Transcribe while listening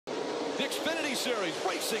The Xfinity Series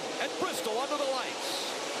racing at Bristol under the lights.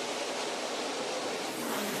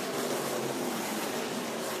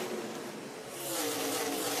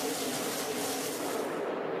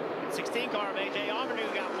 Car of A.J.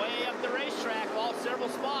 Allmendinger got way up the racetrack, lost several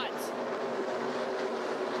spots.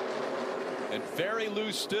 And very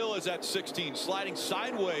loose still is at 16, sliding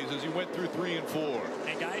sideways as he went through 3 and 4.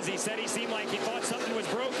 And guys, he said he seemed like he thought something was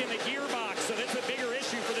broken in the gearbox, so that's a bigger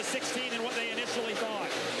issue for the 16 than what they initially thought.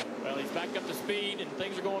 Well, he's back up to speed and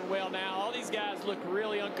things are going well now. All these guys look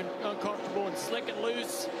really uncomfortable and slick and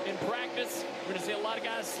loose in practice. We're going to see a lot of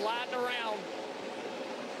guys sliding around.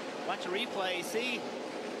 Watch a replay, see?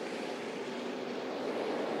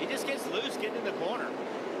 He just gets loose getting in the corner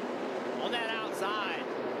on that outside.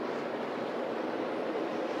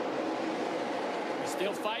 He's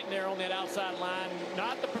still fighting there on that outside line.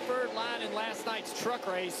 Not the preferred line in last night's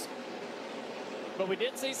truck race. But we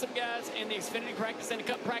did see some guys in the Xfinity practice and the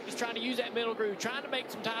Cup practice trying to use that middle groove, trying to make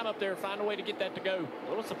some time up there, find a way to get that to go. A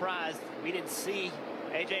little surprised we didn't see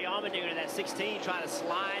A.J. Allmendinger in that 16 trying to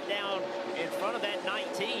slide down in front of that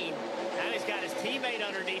 19. Now he's got his teammate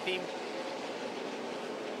underneath him.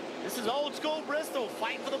 This is old school Bristol,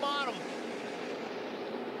 fighting for the bottom.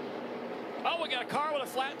 Oh, we got a car with a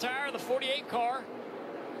flat tire, the 48 car.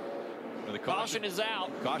 The caution is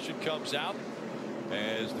out. Caution comes out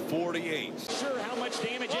as the 48. Sure how much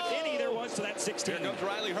damage, if any, there was to that 16. Here comes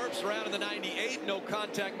Riley Herbst around in the 98. No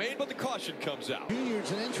contact made, but the caution comes out. Junior,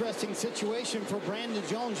 it's an interesting situation for Brandon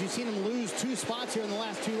Jones. You've seen him lose 2 spots here in the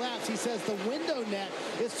last 2 laps. He says the window net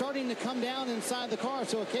is starting to come down inside the car,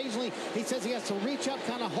 so occasionally he says he has to reach up,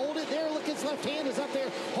 kind of hold it there. Look, his left hand is up there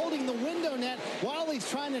holding the window net while he's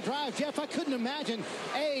trying to drive. Jeff, I couldn't imagine,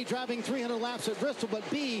 A, driving 300 laps at Bristol, but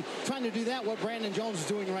B, trying to do that, what Brandon Jones is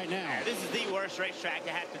doing right now. This is the worst racetrack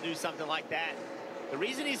to have to do something like that. The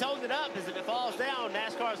reason he's holding it up is if it falls down,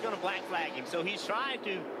 NASCAR is going to black flag him. So he's trying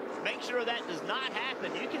to make sure that does not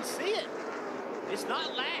happen. You can see it. It's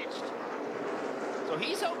not latched. So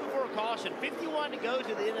he's hoping for a caution. 51 to go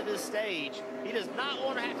to the end of this stage. He does not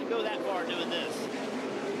want to have to go that far doing this.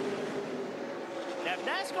 Now, if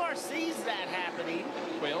NASCAR sees that happening...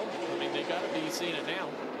 Well, I mean, they got to be seeing it now.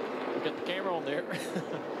 We got the camera on there.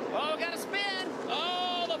 Oh, got a spin.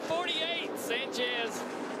 Oh, the 48, Sanchez.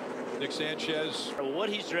 Nick Sanchez. What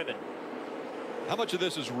he's driven. How much of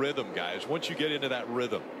this is rhythm, guys, once you get into that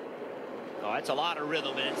rhythm? Oh, that's a lot of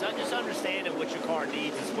rhythm, and it's just understanding what your car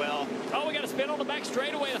needs as well. Oh, we got a spin on the back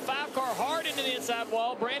straightaway. The 5 car hard into the inside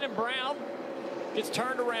wall. Brandon Brown gets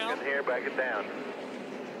turned around. Come here, back it down.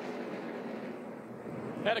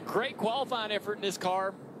 Had a great qualifying effort in this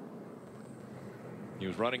car. He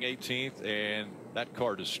was running 18th, and that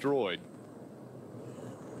car destroyed.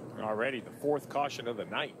 Already the 4th caution of the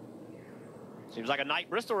night. Seems like a night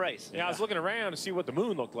Bristol race. Yeah, I was looking around to see what the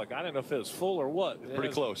moon looked like. I didn't know if it was full or what.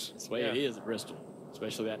 Pretty close. That's the way it is at Bristol,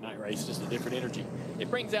 especially that night race, just a different energy. It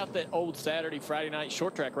brings out that old Saturday, Friday night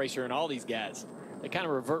short track racer and all these guys. They kind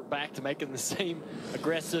of revert back to making the same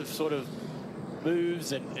aggressive sort of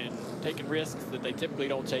moves and taking risks that they typically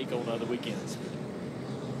don't take on other weekends.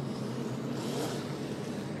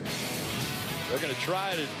 They're going to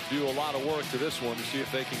try to do a lot of work to this one to see if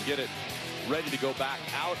they can get it ready to go back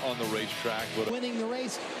out on the racetrack. Winning the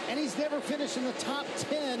race, and he's never finished in the top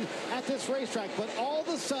 10 at this racetrack, but all of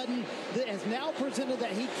a sudden that has now presented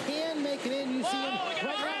that he can make it in. You see him right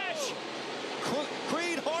now.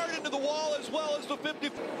 Creed hard into the wall as well as the 50.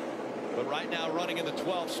 But right now running in the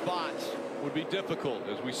 12th spot would be difficult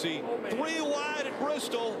as we see 3 wide at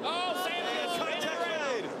Bristol. Oh, and contact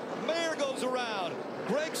made. Mayer goes around.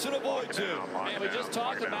 Gregson avoids him. And we just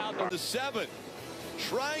talked about the 7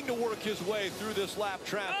 trying to work his way through this lap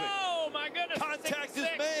traffic. Oh my goodness. Contact is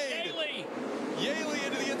made. Yaley. Yaley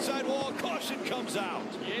into the inside wall. Caution comes out.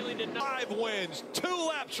 Yaley did not. 5 wins. 2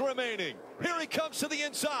 laps remaining. Here he comes to the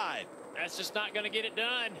inside. That's just not going to get it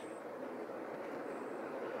done.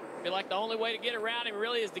 I feel like the only way to get around him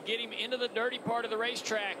really is to get him into the dirty part of the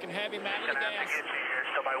racetrack and have him out of the gas.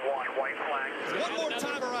 Still by 1, white flag. One more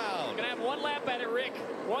time around. Gonna have 1 lap at it, Rick.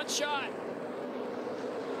 1 shot.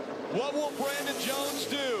 What will Brandon Jones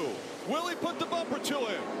do? Will he put the bumper to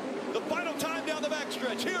him? The final time down the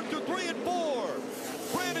backstretch here through 3 and 4.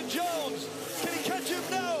 Brandon Jones, can he catch him?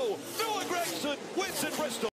 No. Noah Gregson wins at Bristol.